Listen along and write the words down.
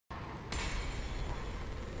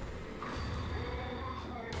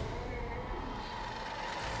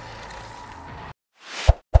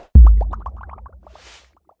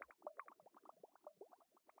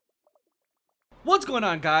What's going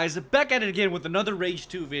on, guys? Back at it again with another Rage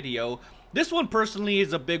 2 video. This one personally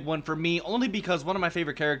is a big one for me, only because one of my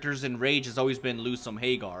favorite characters in Rage has always been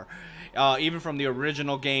HAGAR. Even from the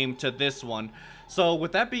original game to this one. So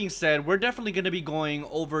with that being said, we're definitely going to be going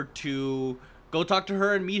over to go talk to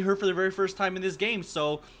her and meet her for the very first time in this game.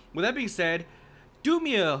 So with that being said, do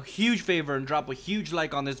me a huge favor and drop a huge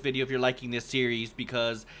like on this video if you're liking this series,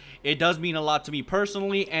 because it does mean a lot to me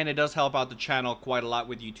personally, and it does help out the channel quite a lot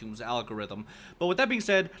with YouTube's algorithm. But with that being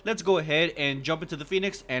said, let's go ahead and jump into the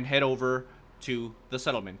Phoenix and head over to the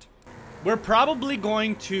settlement. We're probably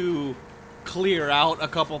going to clear out a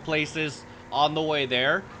couple places on the way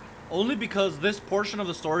there, only because this portion of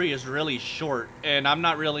the story is really short, and I'm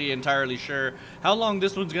not really entirely sure how long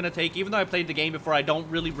this one's gonna take. Even though I played the game before, I don't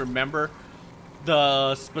really remember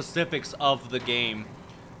the specifics of the game.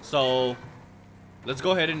 So let's go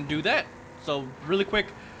ahead and do that. So really quick,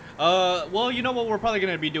 well, you know what, we're probably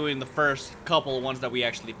gonna be doing the first couple of ones that we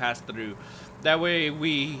actually pass through. That way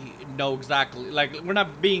we know exactly, like, we're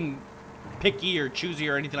not being picky or choosy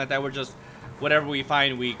or anything like that. We're just, whatever we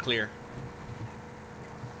find, we clear.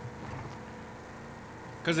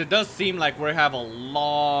 Because it does seem like we have a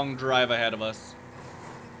long drive ahead of us.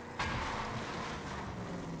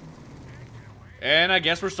 And I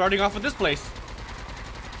guess we're starting off with this place.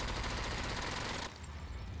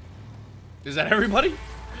 Is that everybody?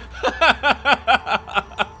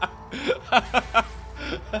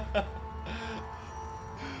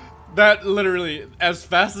 That literally, as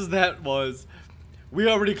fast as that was, we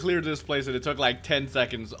already cleared this place and it took like 10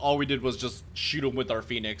 seconds. All we did was just shoot them with our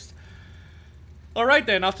Phoenix. Alright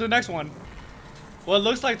then, off to the next one. Well, it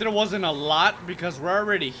looks like there wasn't a lot because we're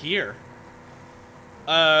already here.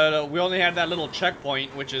 We only had that little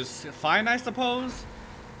checkpoint, which is fine, I suppose.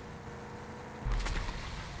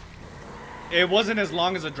 It wasn't as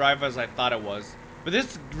long as a drive as I thought it was. But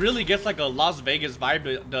this really gets like a Las Vegas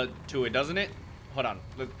vibe to it, doesn't it? Hold on,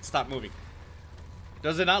 let's stop moving.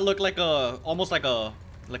 Does it not look like almost like a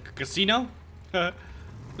casino?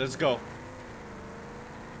 Let's go.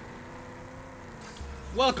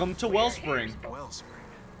 Welcome to Wellspring. Wellspring.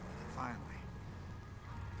 Finally.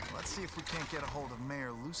 Let's see if we can't get a hold of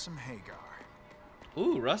Mayor HAGAR.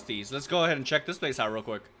 Ooh, Rusty's. Let's go ahead and check this place out real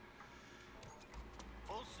quick.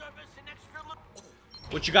 Full service and extra look.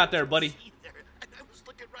 What you got there, buddy? I was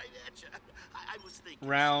looking right at you. I was thinking.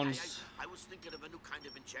 Rounds. I was thinking of a new kind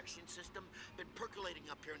of injection system. Been percolating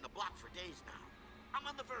up here in the block for days now. I'm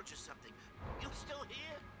on the verge of something. You still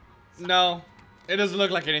here? No. It doesn't look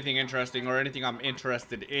like anything interesting or anything I'm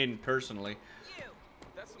interested in personally. You're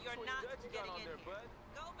not getting in here.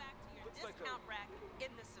 Go back to your discount rack in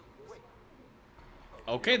the sewers.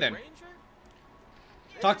 Okay then.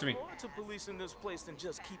 Talk to me. More to policing this place than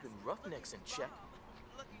just keeping roughnecks in check.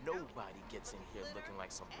 Nobody gets in here looking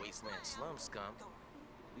like some wasteland slum scum.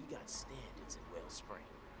 We got standards in Wellspring.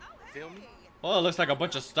 Feel me? Well, it looks like a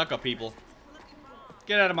bunch of stuck-up people.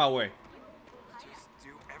 Get out of my way.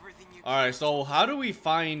 Alright, so how do we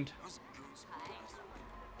find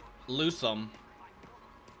Lusum?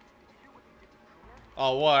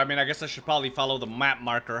 Oh, well, I mean, I guess I should probably follow the map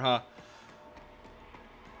marker, huh?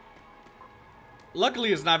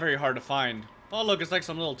 Luckily, it's not very hard to find. Oh, look, it's like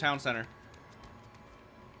some little town center.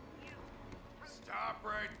 Stop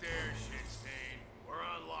right there, shit stain. We're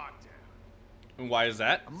on lockdown. And why is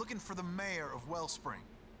that? I'm looking for the mayor of Wellspring.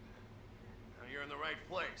 Now you're in the right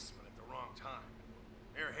place, but at the wrong time.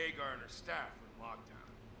 Mayor HAGAR and her staff are in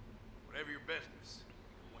lockdown. Whatever your business,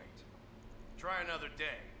 wait. Try another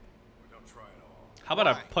day, or don't try at all. How about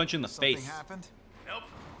a Why? punch in the Something face? happened? Nope.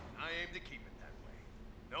 I aim to keep it that way.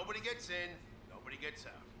 Nobody gets in, nobody gets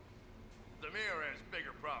out. The mayor has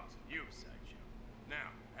bigger problems than you, Sideshow.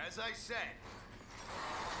 Now, as I said...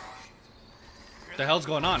 What the hell's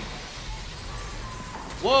going on?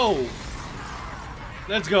 Whoa!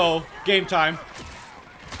 Let's go. Game time.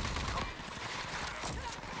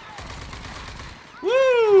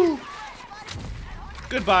 Woo!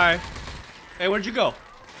 Goodbye. Hey, where'd you go?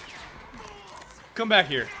 Come back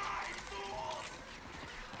here.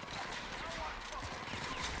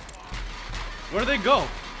 Where'd they go?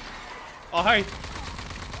 Oh, hi.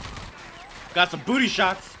 Got some booty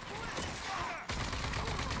shots.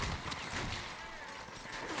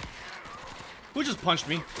 Who just punched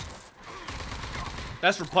me?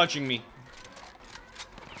 That's for punching me.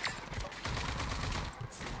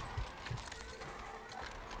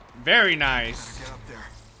 Very nice. Get up there.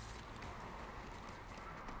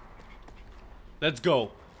 Let's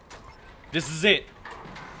go. This is it.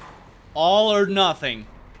 All or nothing.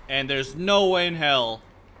 And there's no way in hell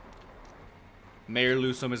Mayor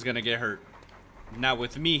Lusum is gonna get hurt. Not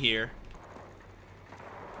with me here.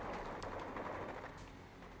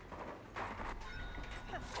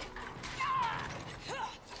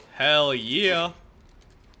 Hell yeah.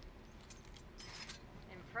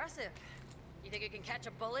 Impressive. You think you can catch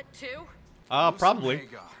a bullet too? Probably.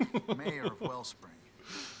 Hagar, mayor of Wellspring.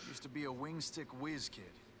 Used to be a wingstick whiz kid.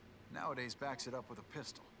 Nowadays backs it up with a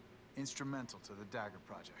pistol. Instrumental to the Dagger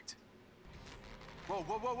project. Whoa,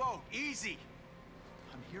 whoa, whoa, whoa! Easy!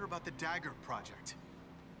 I'm here about the Dagger project.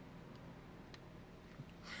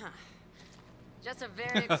 Huh. Just a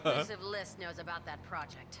very exclusive list knows about that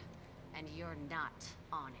project. And you're not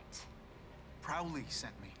on it. Prowley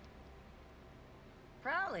sent me.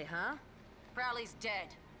 Prowley, huh? Prowley's dead.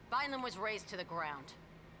 Vineland was razed to the ground.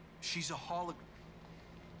 She's a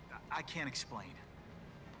I can't explain.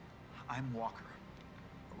 I'm Walker,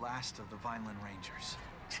 the last of the Vineland Rangers.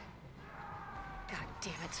 God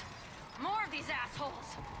damn it. More of these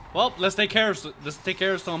assholes! Well, let's take care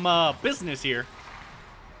of some business here.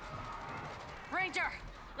 Ranger,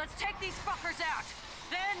 let's take these fuckers out.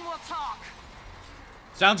 Then we'll talk.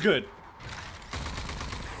 Sounds good.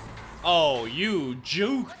 Oh, you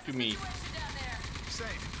juked me. Same.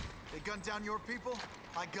 They gunned down your people,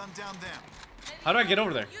 I gunned down them. How do I get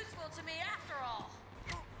over there? Useful to me after all.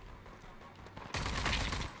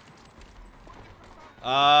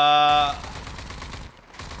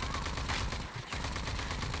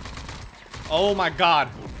 Oh my god.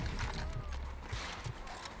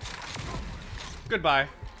 Goodbye.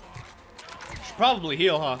 Should probably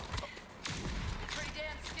heal, huh? Pretty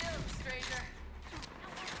damn skilled, stranger.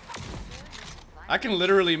 I can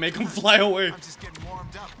literally make him fly away. I'm just getting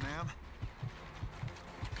warmed up, ma'am.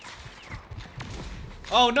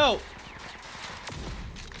 Oh no.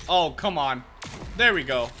 Oh, come on. There we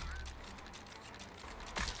go.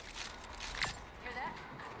 Hear that?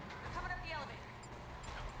 They're coming up the elevator.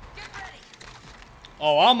 Get ready.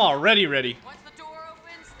 Oh, I'm already ready. Once the door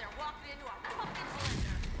opens, they're walking into a fucking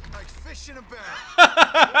cylinder. Like fish in a barrel.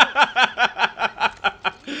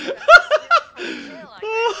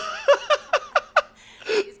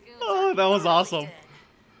 Oh, that was awesome.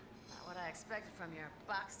 Not what I expected from your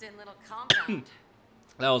boxed-in little compound.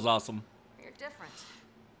 That was awesome. You're different.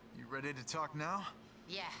 You ready to talk now?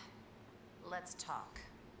 Yeah. Let's talk.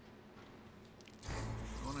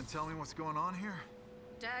 You want to tell me what's going on here?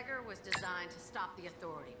 Dagger was designed to stop the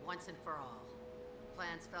Authority once and for all.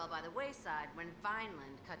 Plans fell by the wayside when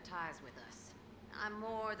Vineland cut ties with us. I'm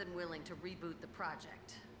more than willing to reboot the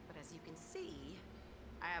project, but as you can see,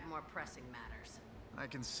 I have more pressing matters. I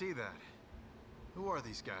can see that. Who are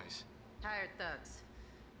these guys? Hired thugs.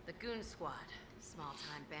 The Goon Squad.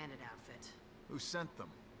 Small-time bandit outfit. Who sent them?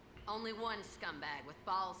 Only one scumbag with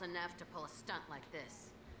balls enough to pull a stunt like this.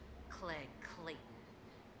 Clegg Clayton.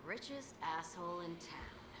 Richest asshole in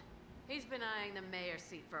town. He's been eyeing the mayor's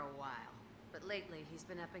seat for a while, but lately he's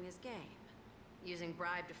been upping his game. Using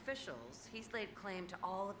bribed officials, he's laid claim to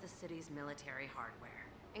all of the city's military hardware,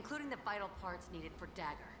 including the vital parts needed for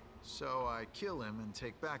Dagger. So I kill him and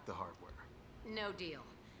take back the hardware. No deal.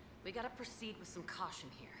 We gotta proceed with some caution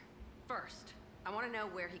here. First, I want to know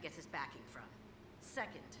where he gets his backing from.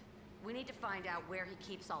 Second, we need to find out where he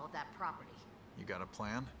keeps all of that property. You got a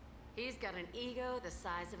plan? He's got an ego the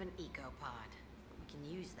size of an ecopod. We can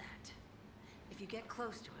use that. If you get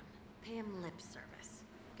close to him, pay him lip service.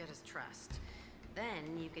 Get his trust.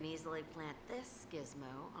 Then you can easily plant this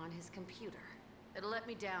gizmo on his computer. It'll let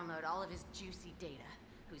me download all of his juicy data.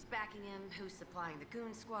 Who's backing him, who's supplying the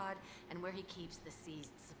Goon Squad, and where he keeps the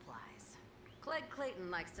seized supplies. Clegg Clayton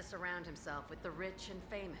likes to surround himself with the rich and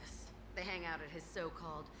famous. They hang out at his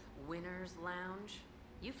so-called Winner's Lounge.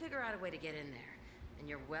 You figure out a way to get in there, and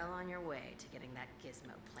you're well on your way to getting that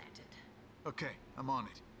gizmo planted. Okay, I'm on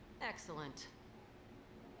it. Excellent.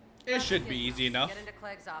 It should be easy enough. Get into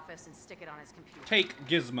Clegg's office and stick it on his computer. Take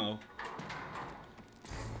gizmo.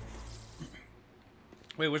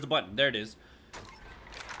 Wait, where's the button? There it is.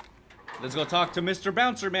 Let's go talk to Mr.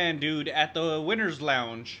 Bouncer Man dude at the Winner's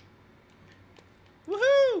Lounge.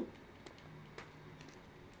 Woohoo!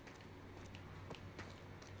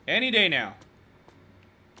 Any day now.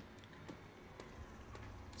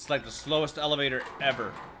 It's like the slowest elevator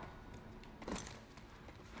ever.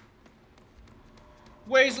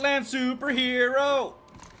 Wasteland superhero!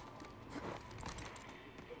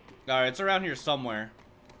 Alright, it's around here somewhere.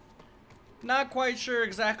 Not quite sure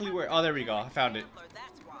exactly where. Oh, there we go. I found it.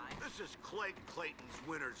 This is Clegg Clayton's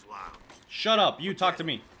Winner's Lounge. Shut up. You talk to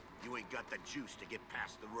me. You ain't got the juice to get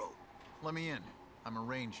past the rope. Let me in. I'm a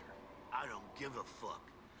ranger. I don't give a fuck.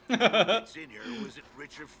 Who gets in here who isn't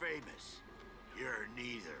rich or famous? You're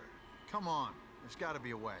neither. Come on. There's got to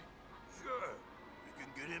be a way. Sure. You can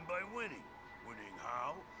get in by winning. Winning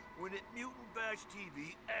how? Win at Mutant Bash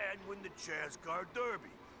TV and win the Chaz Car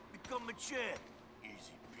Derby. Become a champ.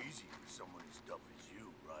 Easy peasy for someone as tough as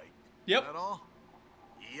you, right? Yep. That all?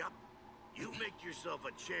 Yep. You make yourself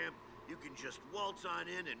a champ, you can just waltz on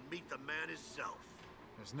in and meet the man himself.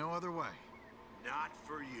 There's no other way. Not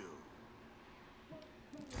for you.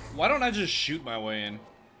 Why don't I just shoot my way in?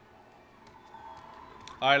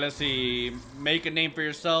 Alright, let's see. Make a name for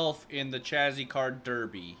yourself in the Chazzy Car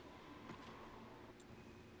Derby.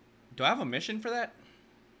 Do I have a mission for that?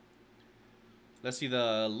 Let's see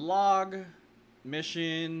the log.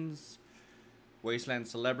 Missions. Wasteland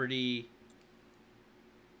Celebrity.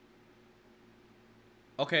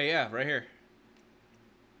 Okay, yeah, right here.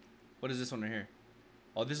 What is this one right here?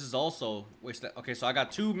 Oh, this is also Wasteland. Okay, so I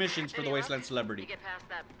got 2 missions for the Wasteland Celebrity. You get past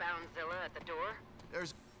that Boundzilla at the door?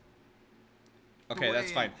 There's Okay, way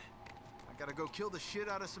that's fine. in. I gotta go kill the shit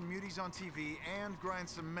out of some muties on TV and grind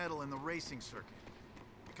some metal in the racing circuit.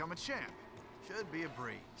 Become a champ. Should be a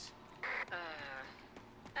breeze.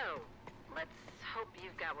 Oh, let's hope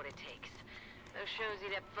you've got what it takes. Those shows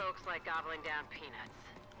eat up folks like gobbling down peanuts.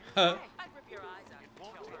 I'd rip your eyes out if you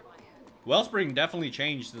showed my head. Wellspring definitely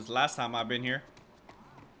changed since the last time I've been here.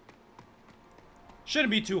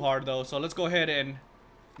 Shouldn't be too hard though, so let's go ahead and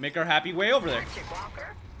make our happy way over there.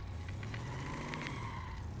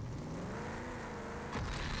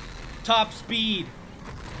 Top speed.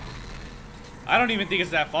 I don't even think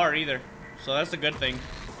it's that far either, so that's a good thing.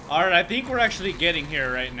 Alright, I think we're actually getting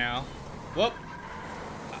here right now. Whoop.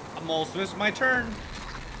 I'm almost missed my turn.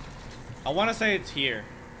 I want to say it's here.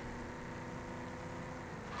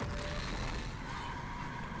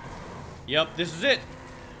 Yep, this is it.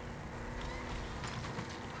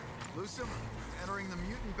 Lusum, entering the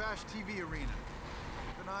Mutant Bash TV arena.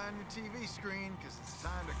 Keep an eye on your TV screen, because it's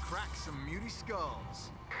time to crack some muty skulls.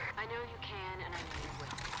 I know you can, and I know you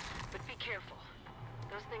will. But be careful.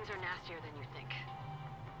 Those things are nastier than you think.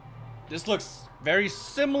 This looks very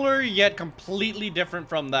similar, yet completely different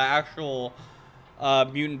from the actual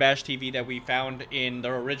Mutant Bash TV that we found in the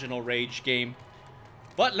original Rage game.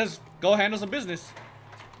 But let's go handle some business.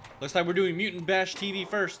 Looks like we're doing Mutant Bash TV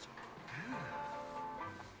first.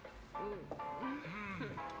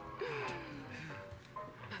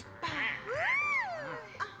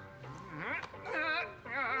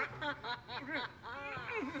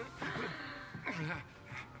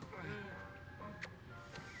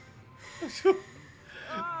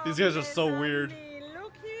 These guys are so weird.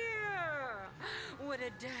 Look here! What a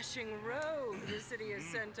dashing rogue the city has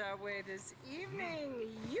sent our way this evening.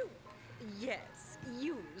 You, yes,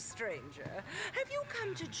 you, stranger. Have you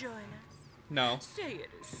come to join us? No. Say it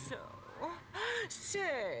is so.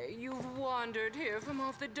 Say you've wandered here from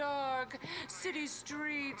off the dark city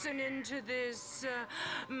streets and into this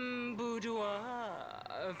boudoir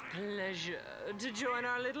of pleasure to join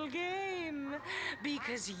our little game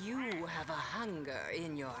because you have a hunger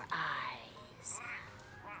in your eyes.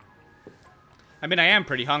 I mean, I am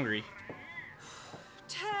pretty hungry.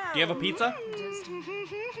 Tell Do you have a pizza?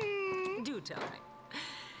 Do tell me.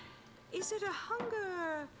 Is it a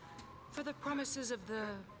hunger for the promises of the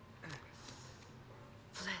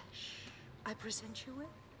flesh I present you with?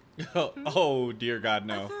 Oh, dear God, A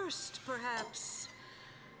no. thirst, perhaps,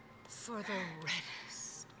 for the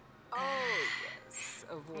reddest. Oh, yes,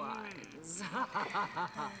 of wines.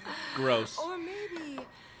 Gross. Or maybe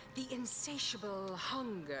the insatiable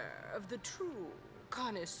hunger of the true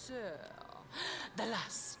connoisseur. The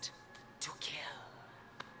lust to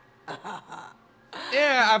kill.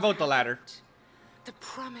 Yeah, I vote the latter. The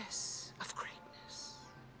promise of greatness.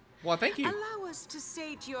 Well, thank you. Allow us to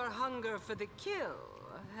sate your hunger for the kill,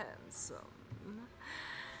 handsome.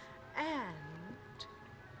 And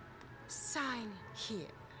sign here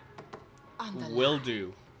on the Will line.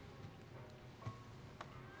 do.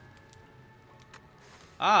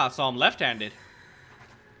 Ah, so I'm left-handed.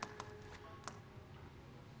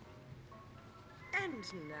 And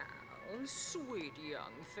now, sweet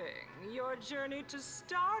young thing, your journey to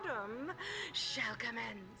stardom shall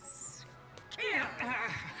commence. Kill!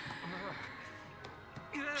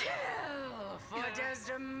 Kill for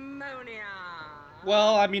Desdemonia!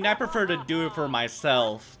 Well, I mean, I prefer to do it for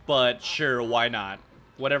myself, but sure, why not?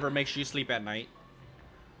 Whatever makes you sleep at night.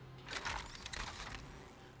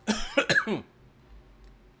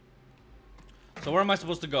 So where am I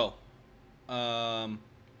supposed to go?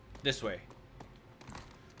 This way.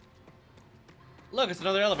 Look, it's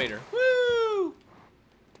another elevator. Woo!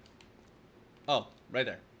 Oh, right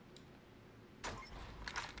there.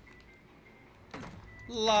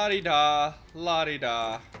 La-di-da,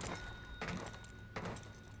 la-di-da.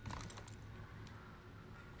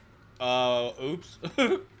 Oops.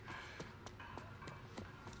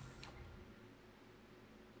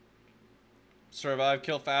 Survive,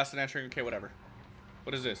 kill fast, and entering. Okay, whatever.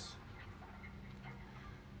 What is this?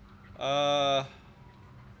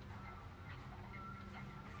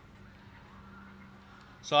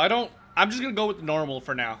 So I'm just gonna go with normal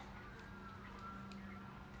for now.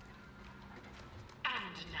 And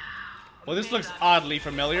now, Well, this looks oddly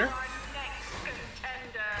familiar. our next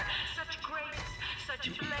contender. Such grace, such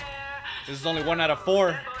flair. This is only 1 out of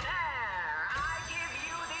 4. Debonair. I give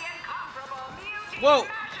you the incomparable beauty Whoa.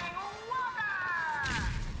 smashing Walker.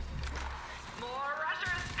 More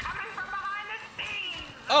rushers coming from behind the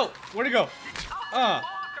scenes. Oh, where'd he go? Walker,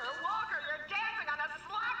 you're dancing on a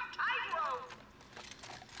slack tightrope.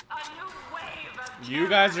 A new wave of You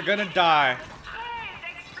guys are gonna die.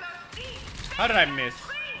 How did I miss?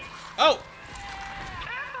 Oh!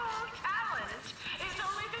 Careful, talent is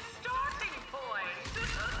only the starting point.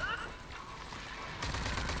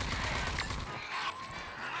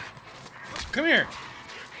 Come here.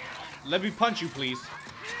 Let me punch you, please.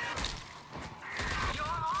 You're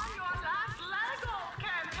on your last leg, old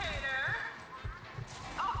campaigner.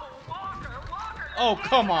 Oh, Walker. Oh,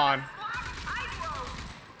 come on. Slack tightrope.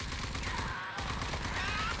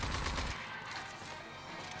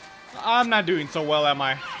 I'm not doing so well, am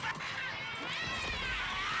I?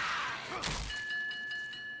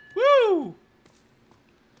 Woo!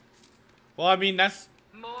 Well, I mean, that's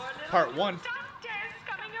More little part 1. doctors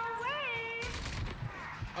coming your way.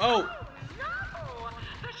 Oh! No!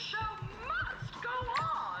 The show must go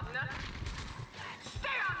on!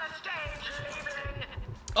 Stay on the stage, Liebling!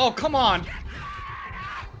 Oh, come on!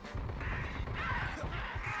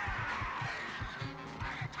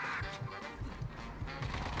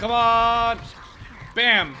 Come on!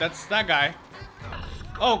 Bam! That's that guy.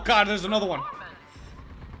 Oh god, there's another one.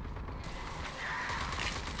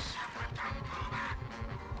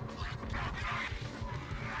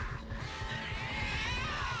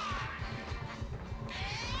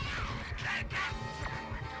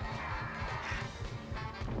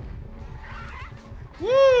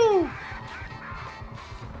 Woo!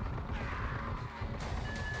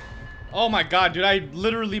 Oh my god, dude, I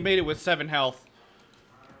literally made it with 7 health.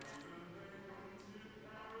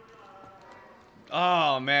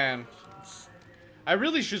 Oh man. I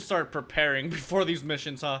really should start preparing before these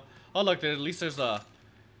missions, huh? Oh look, at least there's a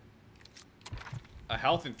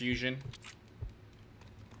health infusion.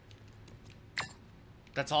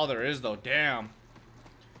 That's all there is though, damn.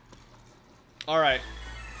 Alright.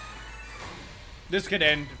 This could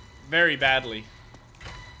end very badly.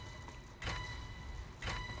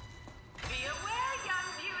 Be aware,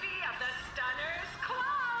 young beauty, of the Stunners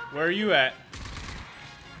Club! Where are you at?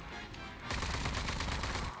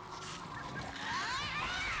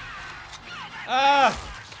 Ah!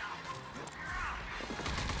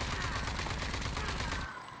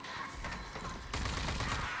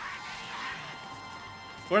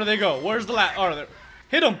 Where do they go? Where's the last? Oh, there.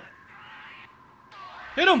 Hit him!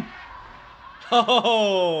 Hit him!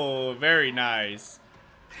 Oh, very nice.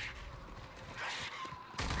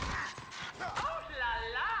 Oh la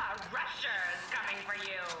la! Rushers coming for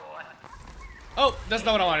you! Oh, that's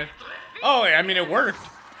not what I wanted. Oh, I mean, it worked.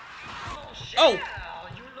 Oh! Oh!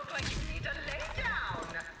 You look like you need to lay down!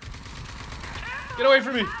 Get away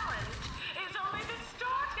from me! Talent is only the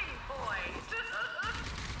starting point!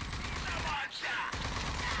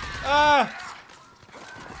 Ah!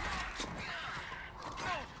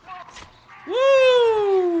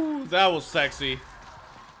 Woo! That was sexy.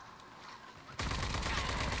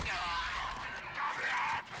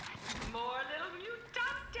 More little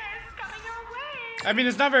mutantes coming your way! I mean,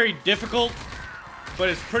 it's not very difficult, but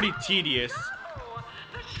it's pretty tedious. Oh,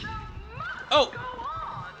 the show must Oh! go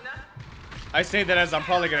on! I say that as I'm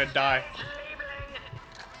probably gonna die. Liebling.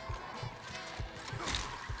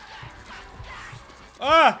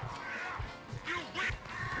 Ah!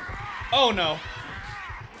 Oh no.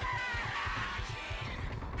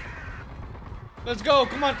 Let's go,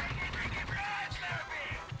 come on.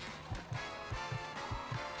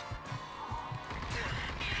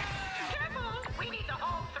 Careful! We need the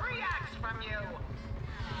whole 3 acts from you!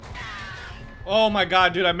 Oh my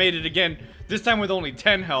god, dude, I made it again. This time with only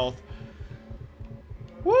 10 health.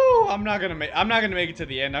 Woo! I'm not gonna make it to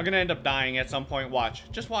the end. I'm gonna end up dying at some point. Watch.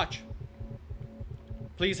 Just watch.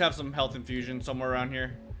 Please have some health infusion somewhere around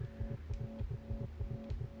here.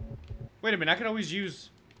 Wait a minute, I could always use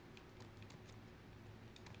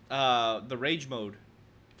the rage mode.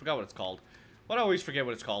 Forgot what it's called. Why do I always forget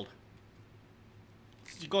what it's called?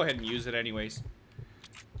 Go ahead and use it anyways.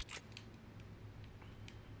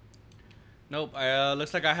 Nope,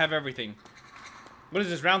 looks like I have everything. What is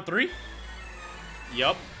this, round 3?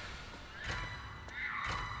 Yup.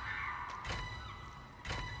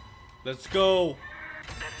 Let's go.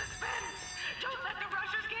 The suspense! Don't let the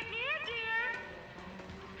rushers get near, dear!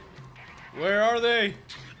 Where are they?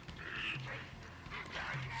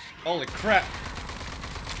 Holy crap.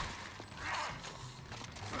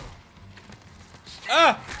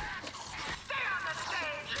 Ah!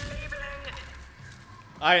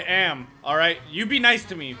 I am. Alright, you be nice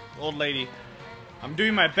to me, old lady. I'm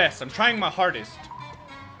doing my best. I'm trying my hardest.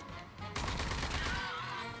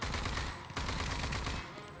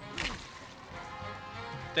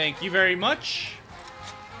 Thank you very much.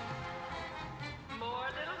 More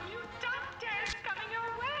little mutantes coming your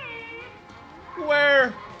way.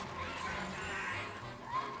 Where?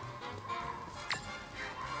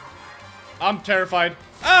 I'm terrified.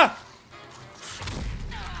 Ah!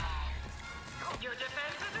 Your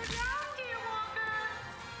defenses are down, dear Walker.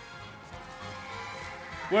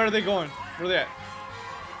 Where are they going? Where are they at?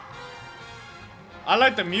 I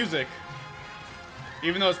like the music.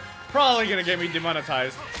 Even though it's probably gonna get me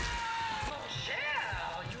demonetized.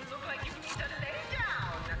 Michelle, you look like you need to lay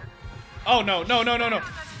down. Oh no, no, no, no, no. On the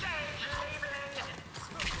stage, labeling.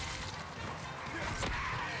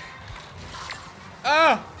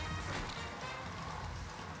 Ah!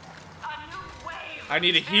 A new wave. I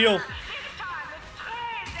need a heal. This time it's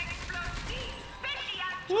trained explosive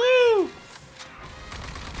special. Woo!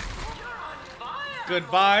 You're on fire.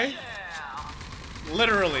 Goodbye. Michelle.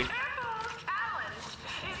 Literally. Careful, talent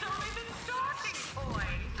is only the starting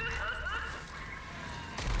point.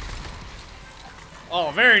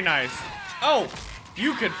 Oh, very nice. Oh,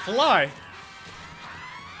 you could fly.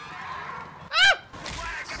 Ah!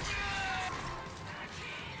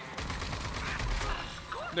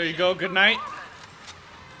 There you go. Good night.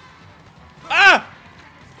 Ah!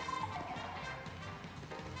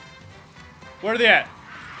 Where are they at?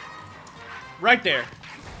 Right there.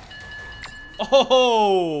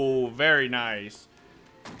 Oh, very nice.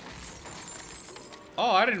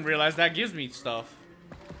 Oh, I didn't realize that gives me stuff.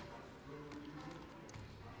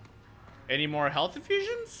 Any more health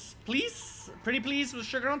infusions? Please? Pretty please with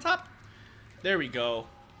sugar on top? There we go.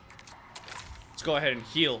 Let's go ahead and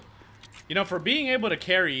heal. You know, for being able to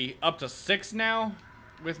carry up to 6 now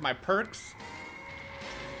with my perks,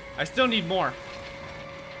 I still need more.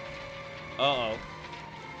 Uh-oh.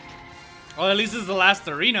 Well, at least this is the last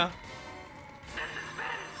arena.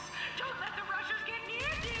 Don't let the rushers get near,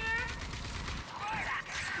 dear.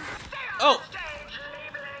 Stay on Oh! the stage,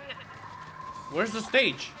 labeling. Where's the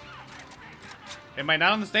stage? Am I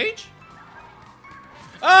not on the stage?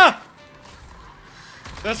 Ah!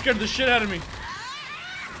 That scared the shit out of me.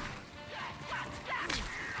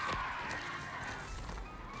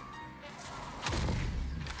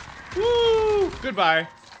 Woo! Goodbye.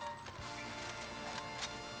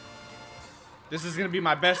 This is gonna be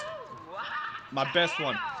my best one. Exploders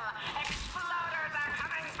are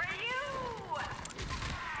coming for you.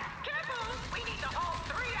 Careful, we need the whole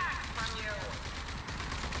 3 acts from you.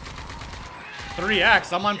 3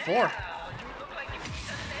 acts, I'm on 4. You look like you need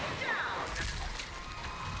to lay down.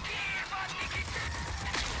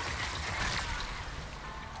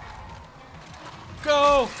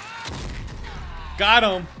 Go! Got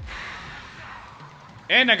him.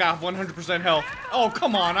 And I got 100% health. Oh,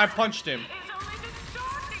 come on, I punched him. It's only the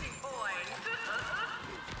starting point.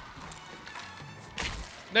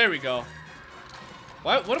 There we go.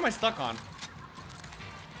 What am I stuck on?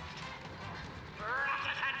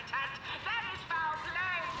 Rat-a-tat-tat. That is foul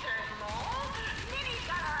play, Sir Mole. Mini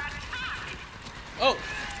gunner attack. Oh,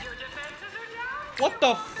 Your defenses are down. what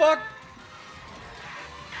the fuck?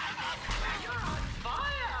 You're on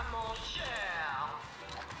fire, mon cher.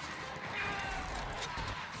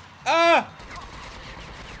 Ah!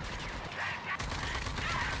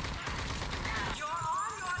 You're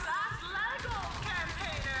on your last leg, old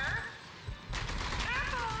campaigner.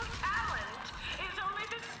 Careful, talent is only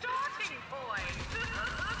the starting point.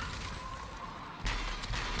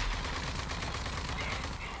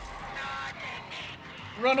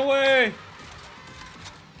 Run away!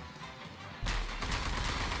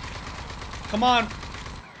 Come on.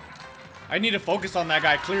 I need to focus on that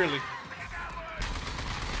guy, clearly.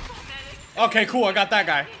 Okay, cool, I got that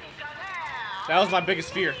guy. That was my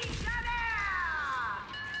biggest fear.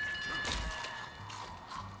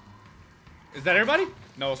 Is that everybody?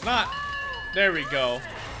 No, it's not. There we go.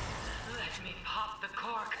 Let me pop the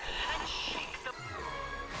cork and shake the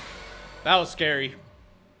That was scary.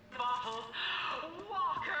 bottle.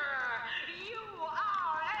 Walker, you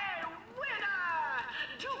are a winner.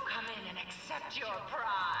 Do come in and accept your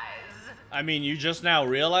prize. I mean, you just now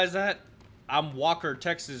realized that? I'm Walker,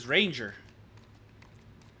 Texas Ranger.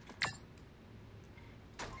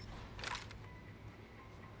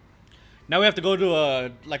 Now we have to go to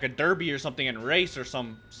a like a derby or something and race or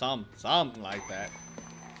something like that.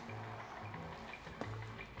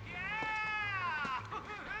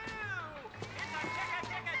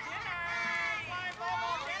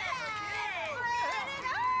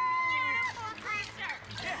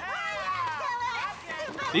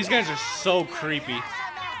 These guys are so creepy.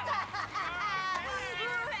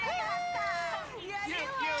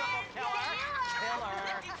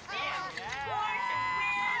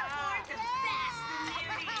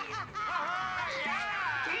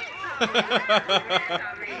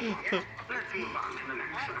 Let's move on to the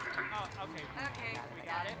next sucker. Okay, we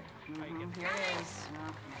got it. Here it is.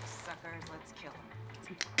 Next suckers, let's kill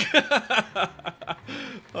them.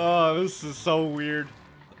 Oh, this is so weird.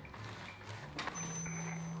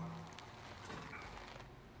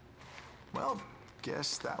 Well,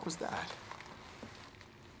 guess that was that.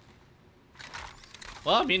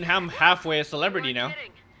 Well, I mean, I'm halfway a celebrity now.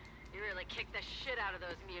 Kidding. You really kicked the shit out of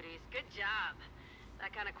those muties. Good job.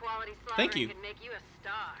 That kind of quality Thank slaughtering you. can make you a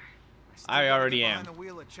star. Still I gotta already get am. behind the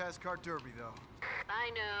wheel at Chazcar Derby, though. I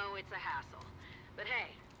know, it's a hassle. But hey,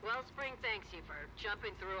 Wellspring thanks you for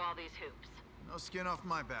jumping through all these hoops. No skin off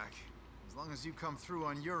my back. As long as you come through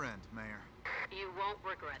on your end, Mayor. You won't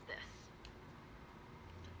regret this.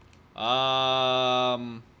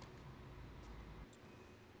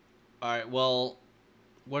 Alright, well,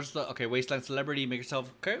 what's the... Okay, Wasteland Celebrity, make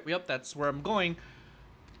yourself... Okay, yep, that's where I'm going.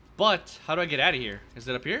 But, how do I get out of here? Is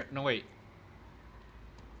it up here? No, wait.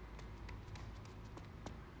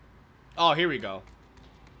 Oh, here we go.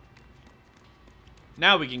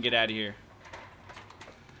 Now we can get out of here.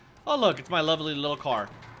 Oh, look, it's my lovely little car.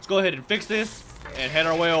 Let's go ahead and fix this and head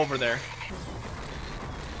our way over there.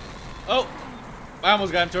 Oh, I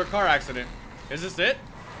almost got into a car accident. Is this it?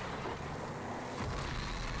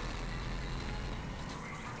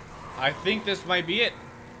 I think this might be it.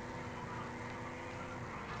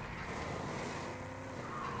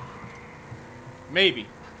 Maybe.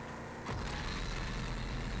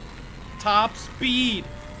 Top speed.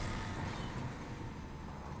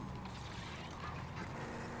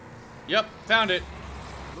 Yep, found it.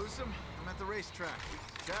 Lusum, I'm at the racetrack.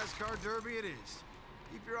 Chazcar Derby it is.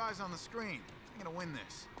 Keep your eyes on the screen. I'm gonna win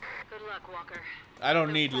this. Good luck, Walker. I don't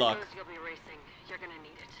Those need luck. psychos You'll be racing. You're gonna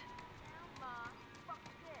need it.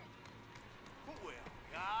 Well,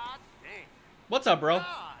 god damn. What's up, bro?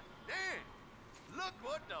 God damn. Look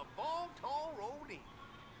what the bon-ton rolled in.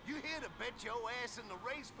 You here to bet your ass in the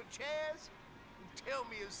race for Chaz? Tell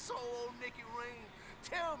me it's so old Nicky Rain.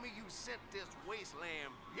 Tell me you sent this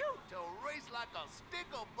wasteland beaut to race like a stick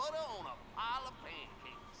of butter on a pile of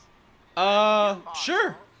pancakes.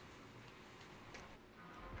 Sure.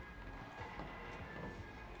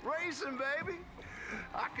 Racing, baby.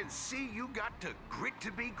 I can see you got the grit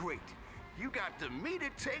to be great. You got the meat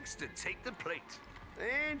it takes to take the plate.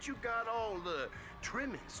 And you got all the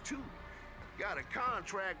trimmings, too. Got a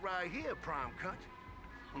contract right here, Prime Cut.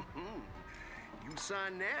 You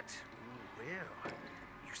sign that? Well,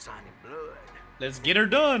 you sign in blood. Let's get her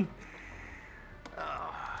done.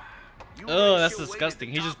 Oh, that's disgusting.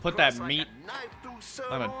 He just put that meat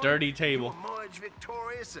on a dirty table. Emerge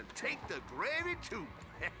victorious and take the gravy too.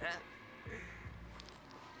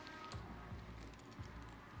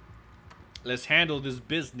 Let's handle this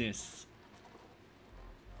business.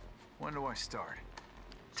 When do I start?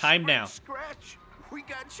 Time now. Scratch. We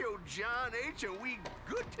got your John H. and we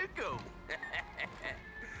good to go.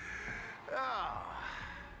 Oh.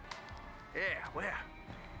 Yeah, well,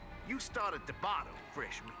 you start at the bottom,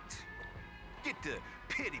 fresh meat. Get the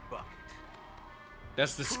pity bucket.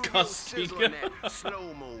 That's disgusting. Prove your sizzle on that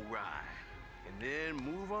slow-mo ride. And then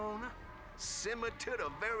move on up. Simmer to the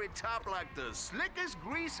very top like the slickest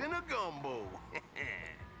grease in a gumbo.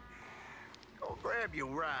 Go grab your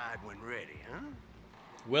ride when ready, huh?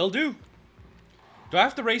 Will do. Do I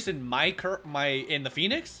have to race in in the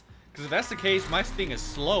Phoenix? Because if that's the case, my thing is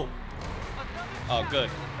slow. Oh, good.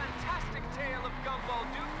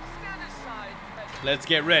 Let's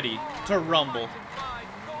get ready to rumble.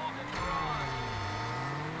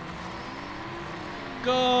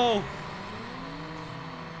 Go!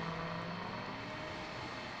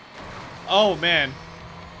 Oh, man.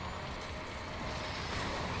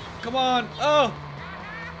 Come on. Oh!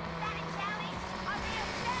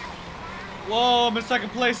 Whoa, I'm in second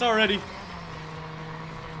place already.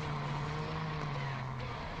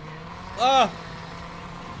 Ah!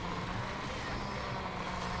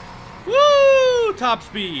 Woo! Top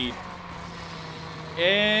speed.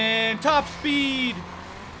 And top speed.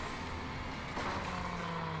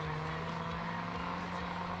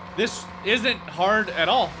 This isn't hard at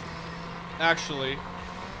all, actually,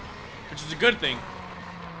 which is a good thing.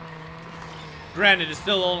 Granted, it's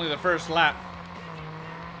still only the first lap.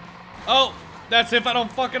 Oh, that's if I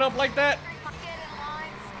don't fuck it up like that.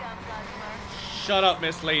 Shut up,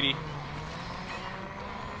 Miss Lady.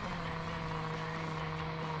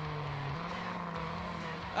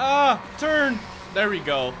 Ah, turn. There we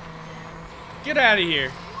go. Get out of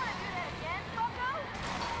here.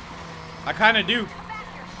 I kind of do.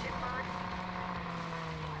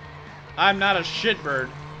 I'm not a shitbird.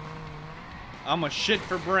 I'm a shit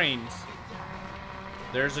for brains.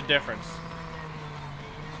 There's a difference.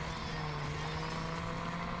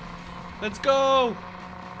 Let's go.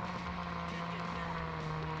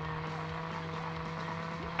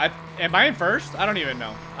 Am I in first? I don't even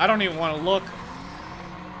know. I don't even want to look.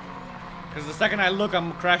 Because the second I look,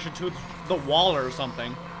 I'm crashing to the wall or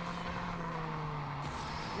something.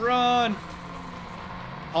 Run!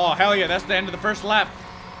 Oh, hell yeah, that's the end of the first lap.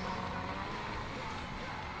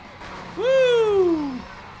 Woo!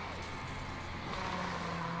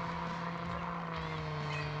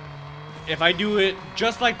 If I do it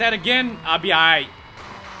just like that again, I'll be alright.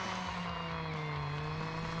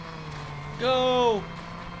 Go!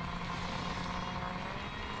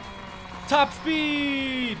 Top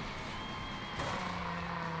speed!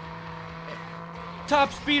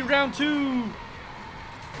 Top speed round 2!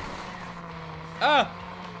 Ah!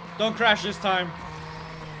 Don't crash this time.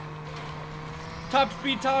 Top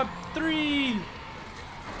speed top 3!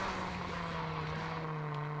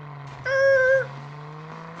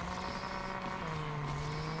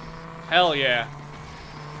 Hell yeah.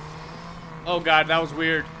 Oh god, that was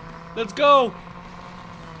weird. Let's go!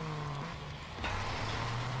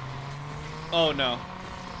 Oh no.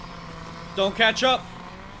 Don't catch up.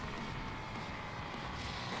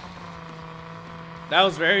 That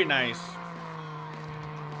was very nice.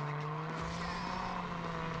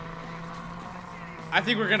 I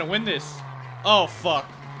think we're gonna win this. Oh fuck.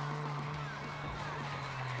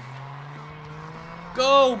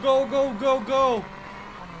 Go, go, go, go, go.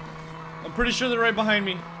 I'm pretty sure they're right behind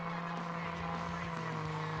me.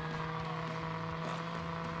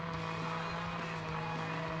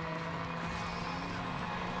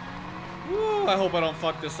 Woo, I hope I don't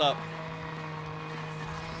fuck this up.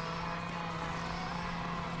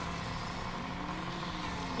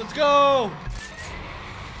 Let's go!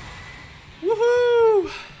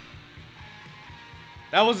 Woohoo!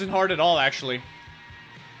 That wasn't hard at all, actually.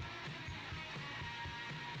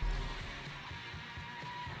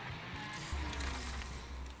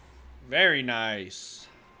 Very nice.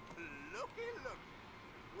 Looky, look.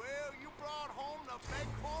 Well, you brought home the big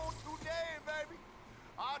bone today, baby.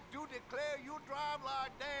 I do declare you drive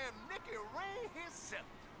like damn Nicky Rain himself.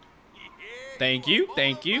 Yeah, Thank you,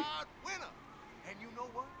 thank you. Winner. And you know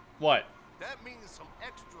what? What? That means some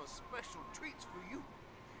extra special treats for you.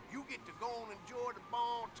 You get to go and enjoy the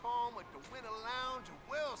bon ton at the Winter Lounge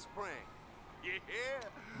at Wellspring. Yeah.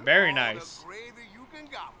 Very All nice. the gravy you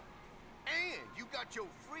can gobble. And you got your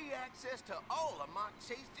free access to all of my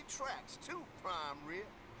tasty tracks too, Prime Rib.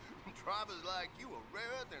 Drivers like you are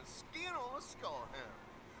rarer than skin on a skullhound.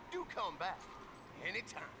 Do come back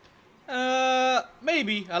anytime.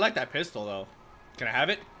 Maybe. I like that pistol though. Can I have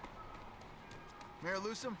it? Mayor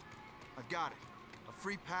Lusum, I've got it. A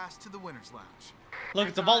free pass to the Winner's Lounge. Look,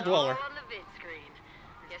 it's a vault dweller. On the vid screen.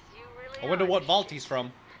 Guess you really I wonder are what the vault shit. he's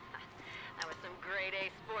from. That was some grade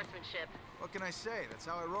A sportsmanship. What can I say? That's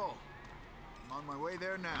how I roll. I'm on my way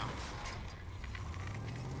there now.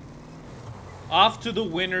 Off to the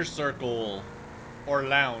winner's circle. Or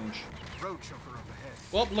lounge. Road chopper up ahead.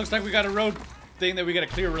 Well, looks like we got a road thing that we gotta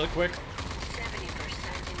clear really quick.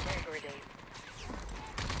 70% integrity.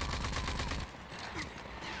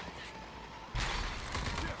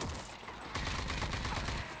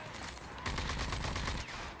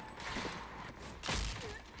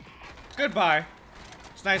 Goodbye.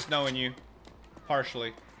 It's nice knowing you.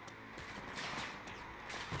 Partially.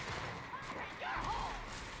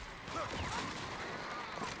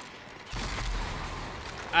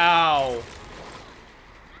 Ow.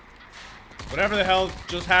 Whatever the hell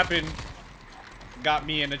just happened got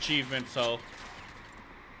me an achievement, so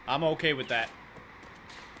I'm okay with that.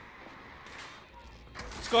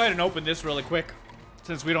 Let's go ahead and open this really quick,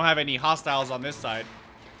 since we don't have any hostiles on this side.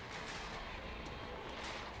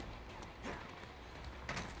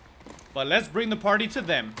 But let's bring the party to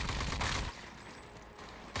them.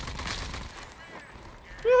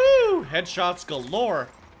 Woohoo! Headshots galore.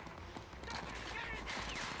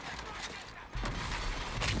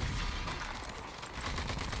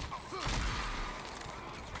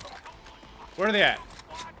 Where are they at?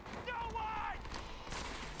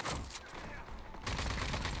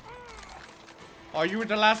 Oh, you were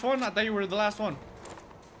the last one? I thought you were the last one.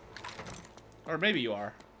 Or maybe you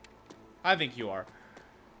are. I think you are.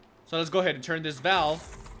 So let's go ahead and turn this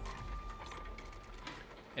valve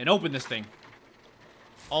and open this thing.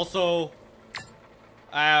 Also,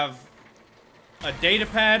 I have a data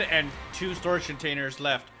pad and 2 storage containers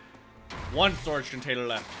left. 1 storage container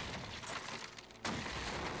left.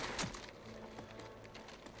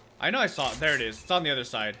 I know I saw it. There it is. It's on the other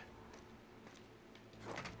side.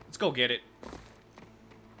 Let's go get it.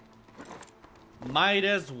 Might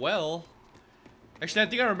as well. Actually, I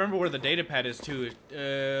think I remember where the data pad is too.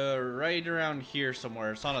 Right around here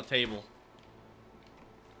somewhere. It's on a table.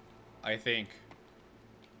 I think.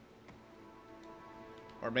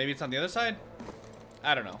 Or maybe it's on the other side?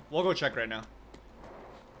 I don't know. We'll go check right now.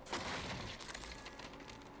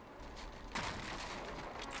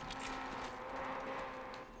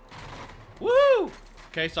 Woo!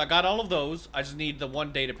 Okay, so I got all of those. I just need the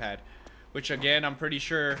one data pad. Which again, I'm pretty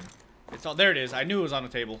sure it's all. There it is. I knew it was on the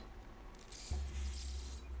table.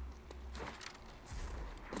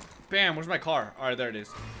 Bam, where's my car? Alright, there it is.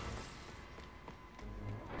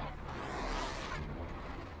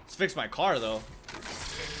 Let's fix my car though.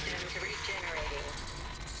 Systems regenerating.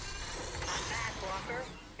 I'm back, Walker,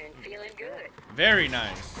 and feeling good. Very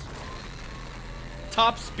nice.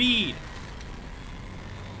 Top speed.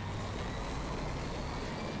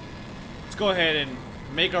 Let's go ahead and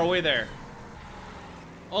make our way there.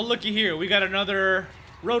 Oh, looky here. We got another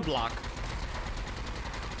roadblock.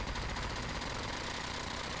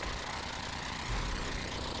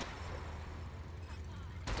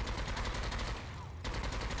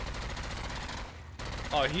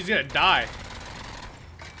 Oh, he's gonna die.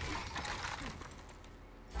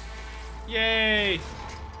 Yay!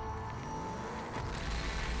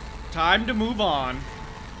 Time to move on.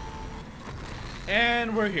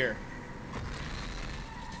 And we're here.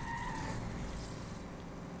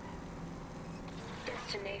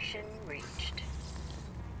 Destination reached.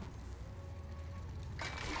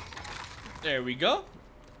 There we go.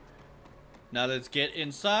 Now let's get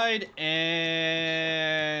inside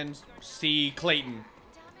and see Clayton.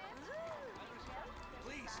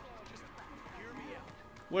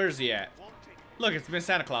 Where's he at? Look, it's Miss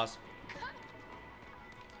Santa Claus.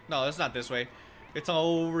 No, it's not this way. It's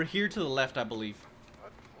over here to the left, I believe.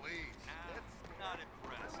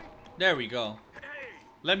 There we go.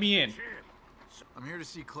 Let me in. I'm here to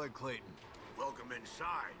see Clegg Clayton. Welcome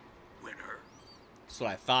inside, winner. That's what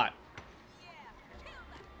I thought.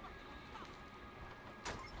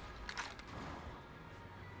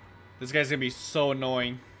 This guy's gonna be so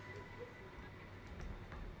annoying.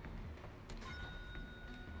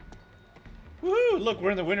 Woo! Look,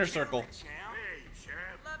 we're in the winner circle. Hey, champ.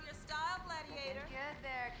 Love your style, gladiator. Good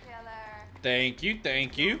there, killer. Thank you,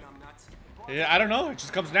 thank you. Yeah, I don't know. It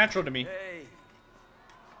just comes natural to me. Hey.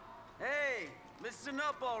 Hey, listen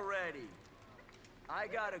up already. I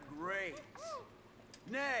got a great,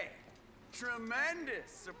 nay,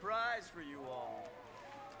 tremendous surprise for you all.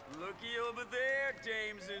 Looky over there,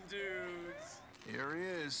 dames and dudes. Here he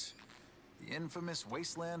is. The infamous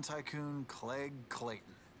wasteland tycoon Clegg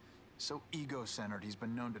Clayton. So ego-centered, he's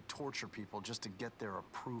been known to torture people just to get their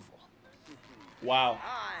approval. Wow.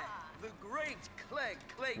 I, the great Clegg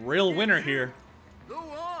Clayton. Real winner here. The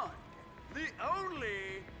one, the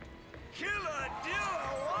only, Killer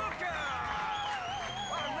Dilla Walker!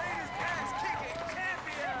 Our latest ass-kicking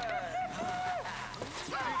champion!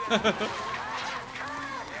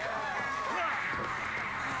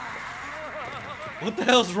 What the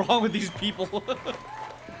hell's wrong with these people?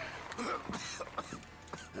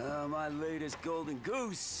 My latest golden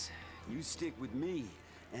goose. You stick with me,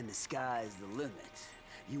 and the sky's the limit.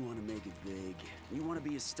 You want to make it big? You want to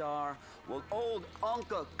be a star? Well, old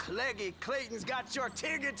Uncle Cleggy Clayton's got your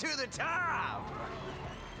ticket to the top!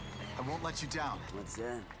 I won't let you down. What's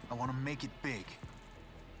that? I want to make it big.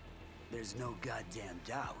 There's no goddamn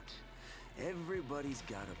doubt. Everybody's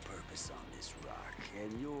got a purpose on this rock,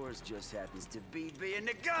 and yours just happens to be being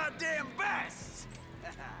the goddamn best!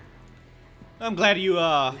 I'm glad you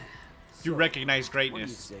recognize What do you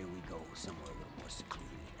greatness. say we go somewhere a little more secluded?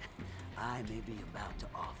 I may be about to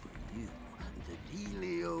offer you the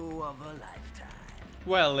dealio of a lifetime.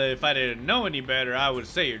 Well, if I didn't know any better, I would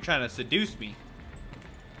say you're trying to seduce me.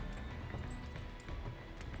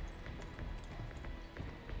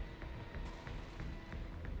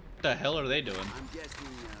 What the hell are they doing? I'm guessing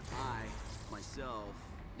I, myself,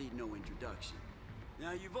 need no introduction.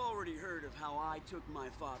 Now, you've already heard of how I took my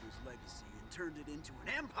father's legacy and turned it into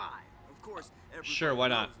an empire. Of course, everybody Sure, why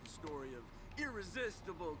not? knows the story of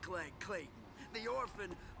irresistible Clegg Clayton, the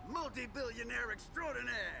orphan multi-billionaire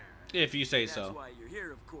extraordinaire. If you say That's so. why you're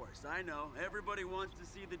here, of course. I know. Everybody wants to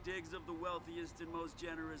see the digs of the wealthiest and most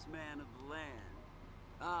generous man of the land.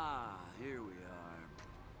 Ah, here we are.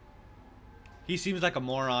 He seems like a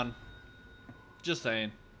moron. Just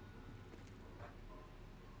saying.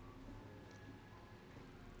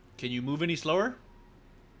 Can you move any slower?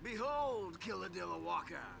 Behold, Killadilla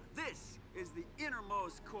Walker. This is the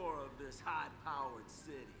innermost core of this high-powered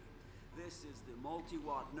city. This is the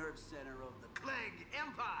multi-watt nerve center of the Clegg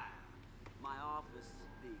Empire. My office,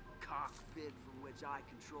 the cockpit from which I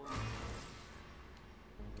control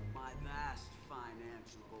my vast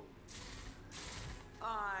financial holdings.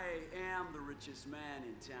 I am the richest man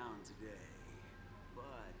in town today,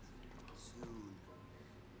 but soon,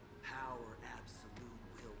 power absolute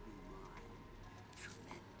will be mine.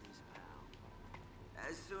 Tremendous power.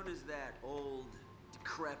 As soon as that old,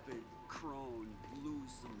 decrepit crone,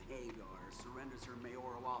 Loosum Hagar, surrenders her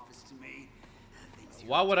mayoral office to me,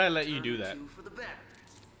 why would I let you do that? For the better.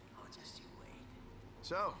 Oh, just you wait.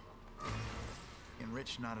 So,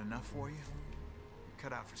 enriched not enough for you? You're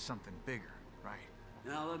cut out for something bigger, right?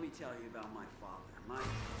 Now let me tell you about my father. My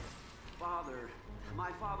father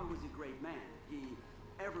was a great man.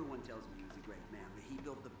 Everyone tells me he was a great man, but he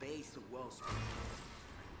built the base of Wellspring.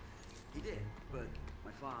 He did, but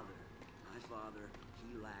my father, he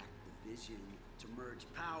lacked the vision to merge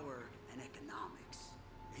power and economics.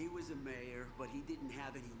 He was a mayor, but he didn't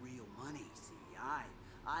have any real money, see.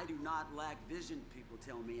 I do not lack vision, people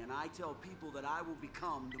tell me, and I tell people that I will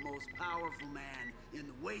become the most powerful man in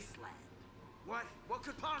the wasteland. What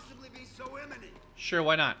could possibly be so imminent? Sure,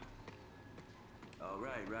 why not? Oh,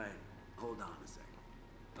 right. Hold on a second.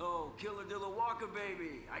 Oh, Killer Dilla Walker,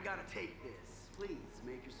 baby. I gotta take this. Please,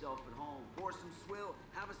 make yourself at home. Pour some swill,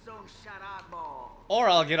 have a sewn shot eyeball. Or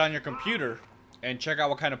I'll get on your computer and check out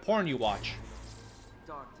what kind of porn you watch.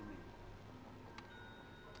 Talk to me.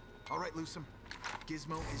 All right, Loosum.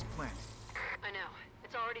 Gizmo is planted. I know.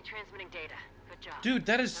 It's already transmitting data. Good job. Dude,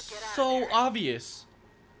 that is so obvious.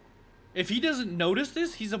 If he doesn't notice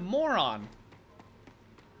this, he's a moron.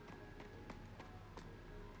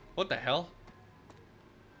 What the hell?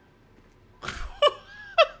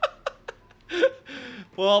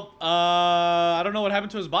 Well, I don't know what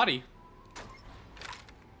happened to his body.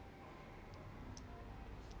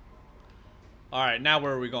 Alright, now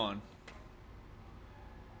where are we going?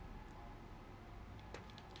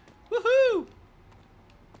 Woohoo!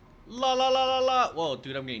 La la la la la. Whoa,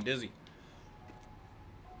 dude, I'm getting dizzy.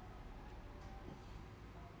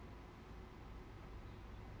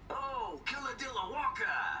 Oh, Killer Dilla Walker!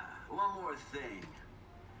 One more thing.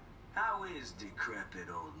 How is decrepit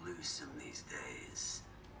old Loosum these days?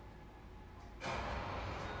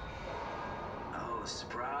 Oh,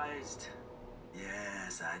 surprised?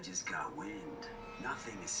 Yes, I just got wind.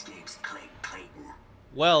 Nothing escapes Clayton.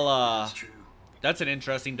 Well, That's true. that's an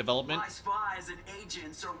interesting development. My spies and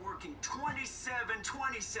agents are working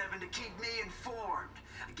 27/27 to keep me informed.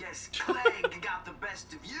 I guess Clegg got the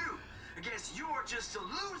best of you. I guess you're just a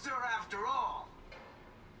loser after all.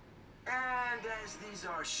 And as these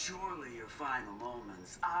are surely your final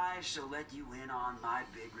moments, I shall let you in on my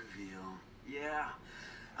big reveal. Yeah,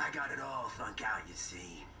 I got it all thunk out, you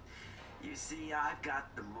see. You see, I've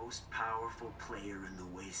got the most powerful player in the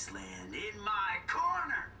wasteland in my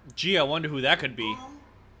corner. Gee, I wonder who that could be. Who?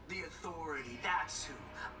 The Authority, that's who.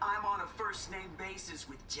 I'm on a first-name basis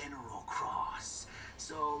with General Cross.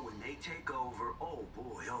 So when they take over, oh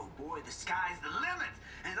boy, the sky's the limit.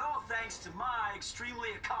 And all thanks to my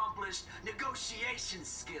extremely accomplished negotiation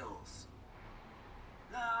skills.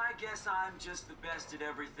 I guess I'm just the best at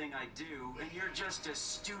everything I do, and you're just a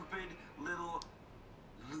stupid little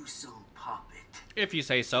Loosum puppet. If you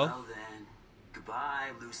say so. Well then, goodbye,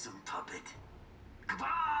 Loosum puppet.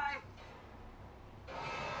 Goodbye!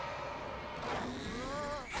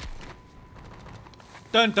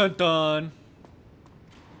 Dun dun dun.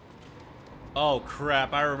 Oh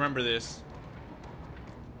crap, I remember this.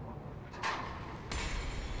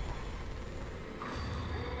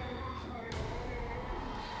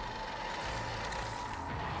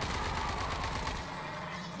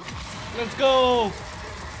 Let's go.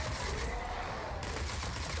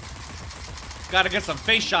 Gotta get some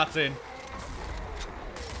face shots in.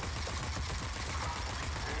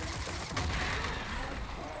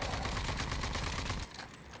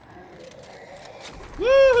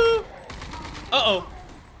 Woohoo! Uh-oh.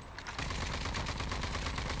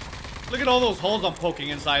 Look at all those holes I'm poking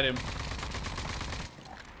inside him.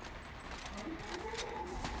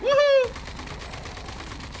 Woohoo!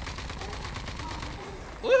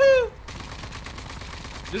 Woohoo!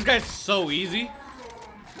 This guy's so easy.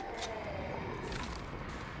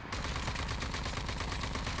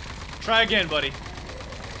 Try again, buddy.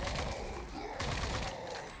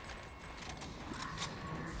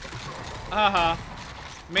 Haha.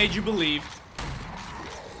 Made you believe.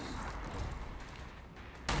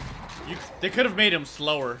 They could have made him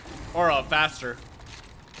slower or faster.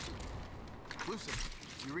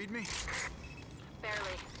 Loosum, you read me?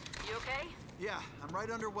 Barely. You okay? Yeah, I'm right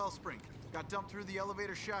under Wellspring. Got dumped through the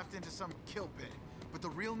elevator shaft into some kill pit. But the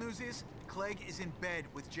real news is, Clegg is in bed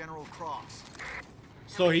with General Cross.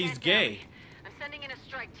 So he's gay. I'm sending in a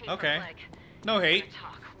strike team Okay. for Clegg. No hate. We're gonna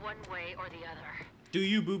talk one way or the other. Do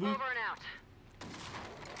you, boo boo? Over and out.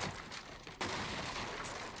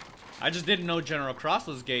 I just didn't know General Cross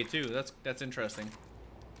was gay too. That's interesting.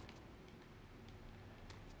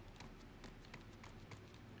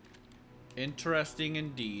 Interesting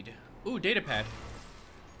indeed. Ooh, data pad.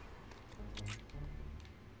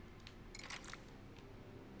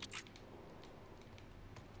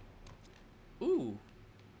 Ooh.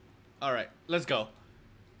 All right, let's go.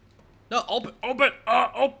 No, open.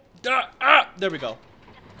 There we go.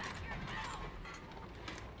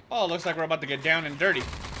 Oh, looks like we're about to get down and dirty.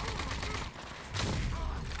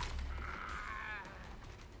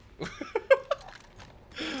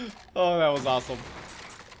 Oh, that was awesome.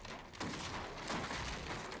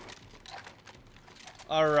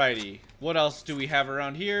 Alrighty. What else do we have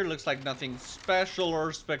around here? Looks like nothing special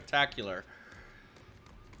or spectacular.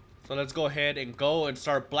 So let's go ahead and go and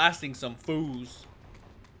start blasting some foos.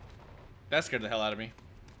 That scared the hell out of me.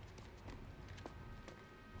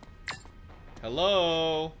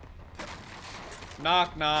 Hello?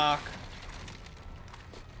 Knock, knock.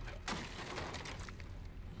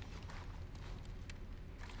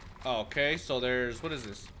 Okay, so there's... what is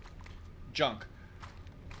this? Junk.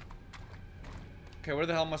 Okay, where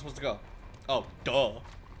the hell am I supposed to go? Oh, duh.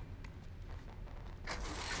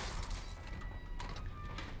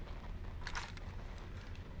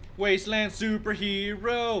 Wasteland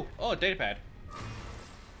superhero. Oh, data pad.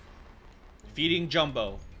 Feeding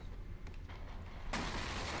Jumbo.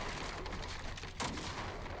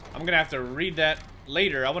 I'm gonna have to read that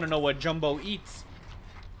later. I want to know what Jumbo eats.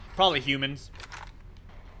 Probably humans.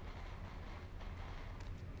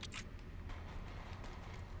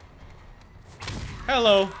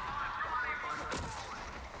 Hello.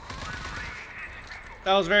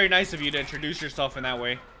 That was very nice of you to introduce yourself in that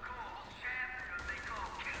way.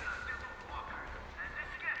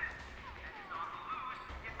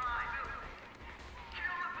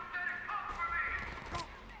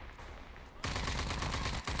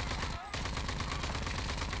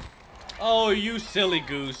 Oh, you silly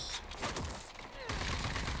goose.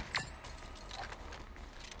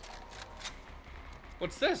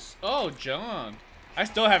 What's this? Oh, John. I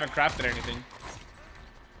still haven't crafted anything.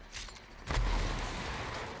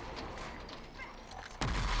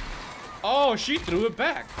 Oh, she threw it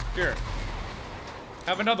back. Here.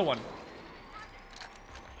 Have another one.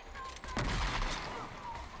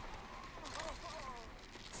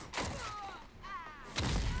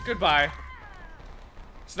 Goodbye.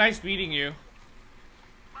 It's nice meeting you.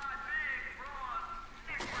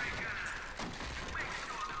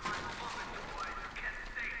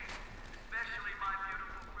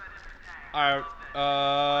 Alright,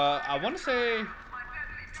 I want to say...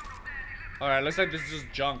 Alright, looks like this is just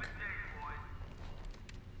junk.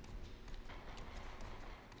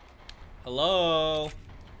 Hello?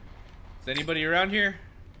 Is anybody around here?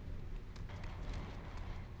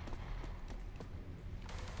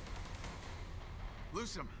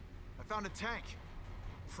 Lusum, I found a tank.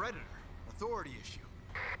 Predator. Authority issue.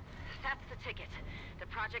 That's the ticket. The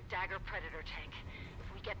Project Dagger Predator tank.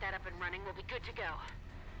 If we get that up and running, we'll be good to go.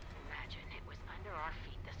 Imagine it was under our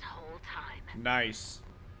feet this whole time. Nice.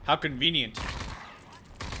 How convenient.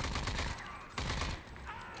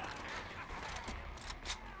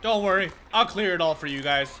 Don't worry. I'll clear it all for you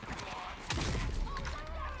guys.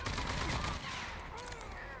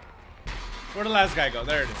 Where'd the last guy go?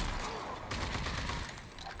 There it is.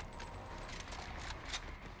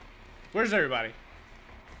 Where's everybody?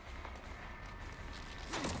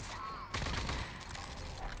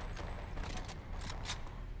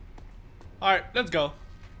 Alright, let's go.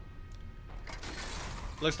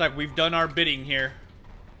 Looks like we've done our bidding here.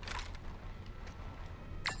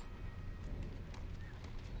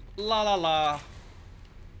 La la la.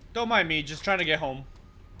 Don't mind me, just trying to get home.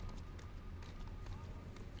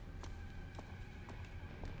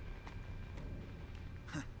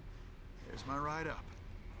 There's my ride up.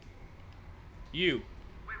 You.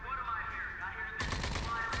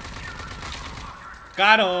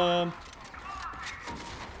 Got him.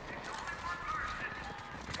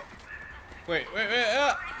 Wait.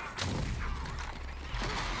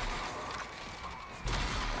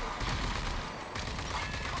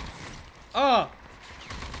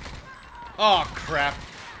 Oh, crap.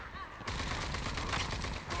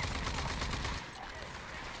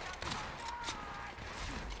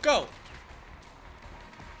 Go.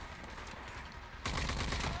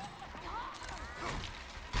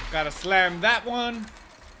 Gotta slam that one.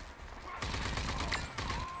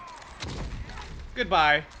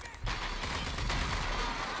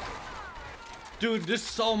 Dude, there's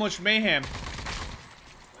so much mayhem.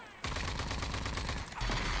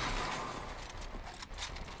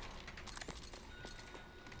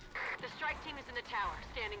 The strike team is in the tower,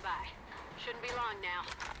 standing by. Shouldn't be long now.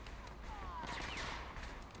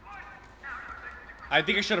 I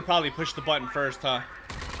think I should have probably pushed the button first, huh?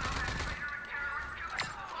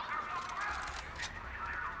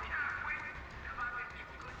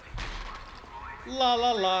 La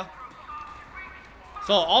la la.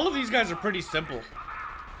 So all of these guys are pretty simple.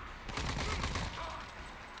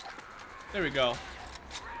 There we go.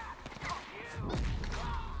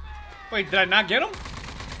 Wait, did I not get him?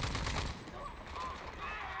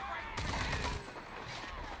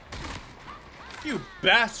 You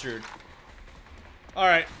bastard.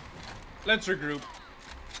 Alright, let's regroup.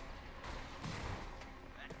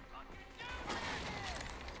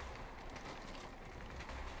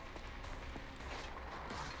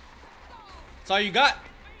 That's all you got?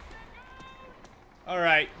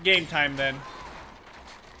 Alright, game time then.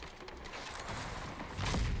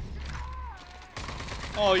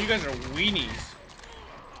 Oh, you guys are weenies.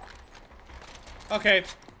 Okay,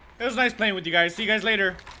 it was nice playing with you guys. See you guys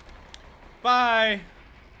later. Bye.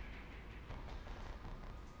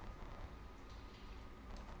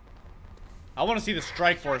 I want to see the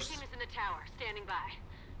strike force. Team is in the tower, standing by.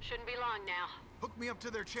 Shouldn't be long now. Hook me up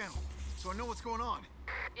to their channel, so I know what's going on.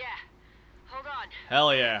 Yeah. Hold on.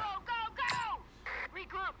 Hell yeah. Go, go, go!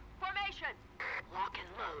 Regroup. Formation. Lock and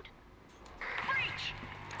load. Breach!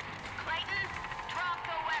 Clayton, drop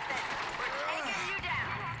the weapon. We're taking you down.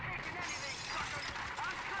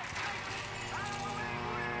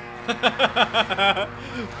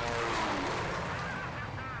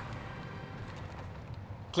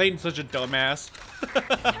 Clayton's such a dumbass. Turn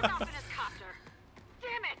off in his copter.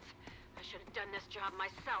 Damn it! I should have done this job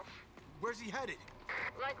myself. Where's he headed?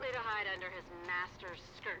 Likely to hide under his master's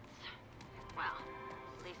skirts. Well,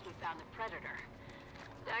 at least we found the predator.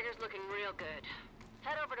 Dagger's looking real good.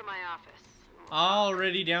 Head over to my office.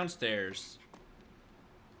 Already downstairs.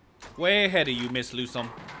 Way ahead of you, Miss Lusum.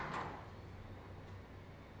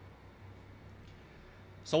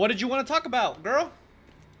 So what did you want to talk about, girl?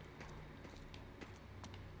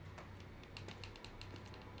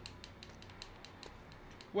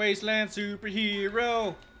 Wasteland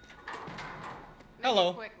superhero.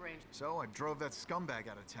 Hello. Quick range. So I drove that scumbag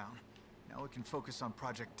out of town. Now we can focus on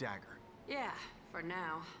Project Dagger. Yeah, for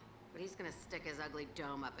now. But he's gonna stick his ugly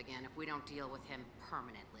dome up again if we don't deal with him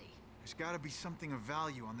permanently. There's gotta be something of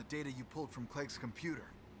value on the data you pulled from Clegg's computer.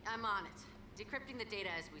 I'm on it. Decrypting the data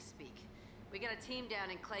as we speak. We got a team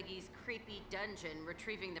down in Cleggy's creepy dungeon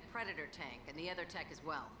retrieving the Predator tank and the other tech as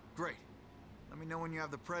well. Great. Let me know when you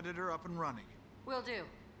have the Predator up and running. Will do.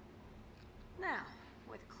 Now,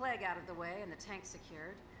 with Clegg out of the way and the tank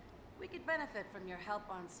secured, we could benefit from your help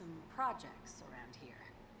on some projects around here.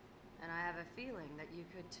 And I have a feeling that you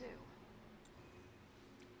could too.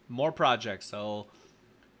 More projects. So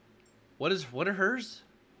what are hers?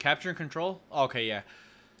 Capture and control? Okay, yeah.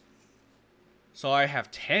 So I have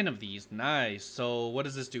 10 of these. Nice. So what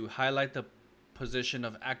does this do? Highlight the position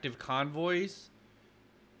of active convoys.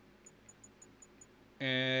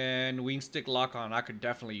 And wing stick lock on. I could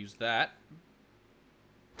definitely use that.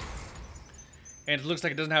 And it looks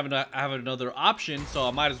like it doesn't have another option, so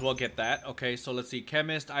I might as well get that. Okay, so let's see.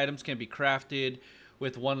 Chemist items can be crafted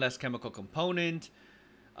with one less chemical component.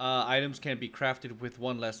 Items can be crafted with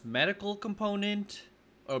one less medical component.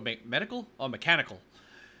 Or medical? Oh, mechanical.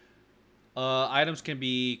 Items can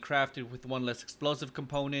be crafted with one less explosive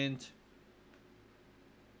component.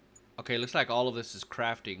 Okay, looks like all of this is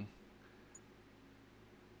crafting.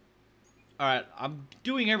 Alright, I'm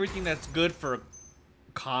doing everything that's good for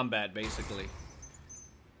combat, basically.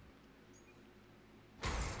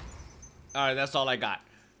 Alright, that's all I got.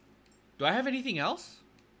 Do I have anything else?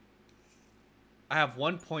 I have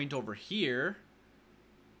 1 point over here.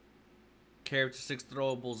 Carry up to 6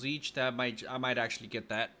 throwables each. I might actually get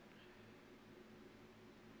that.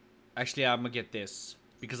 Actually, I'm gonna get this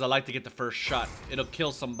because I like to get the first shot. It'll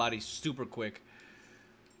kill somebody super quick.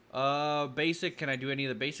 Basic. Can I do any of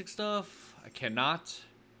the basic stuff? I cannot.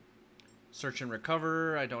 Search and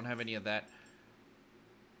recover. I don't have any of that.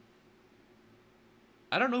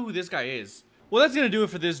 I don't know who this guy is. Well, that's gonna do it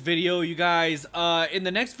for this video, you guys. In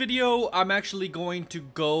the next video, I'm actually going to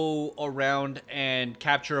go around and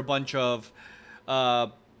capture a bunch of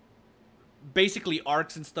basically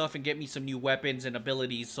arcs and stuff and get me some new weapons and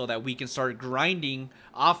abilities so that we can start grinding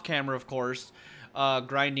off camera, of course.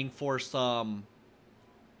 Grinding for some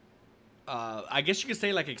I guess you could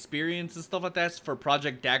say like experience and stuff like that for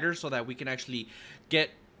Project Dagger, so that we can actually get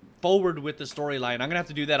forward with the storyline. I'm gonna have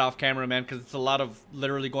to do that off camera, man, because it's a lot of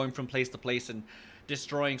literally going from place to place and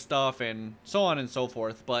destroying stuff and so on and so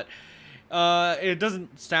forth. But it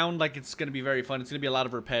doesn't sound like it's gonna be very fun. It's gonna be a lot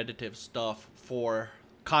of repetitive stuff for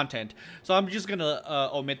content, so I'm just gonna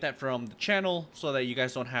omit that from the channel so that you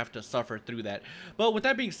guys don't have to suffer through that. But with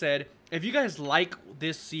that being said, if you guys like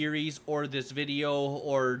this series or this video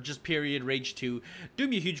or just period Rage 2, do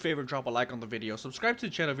me a huge favor and drop a like on the video. Subscribe to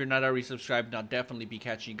the channel if you're not already subscribed, and I'll definitely be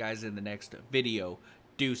catching you guys in the next video.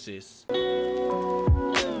 Deuces.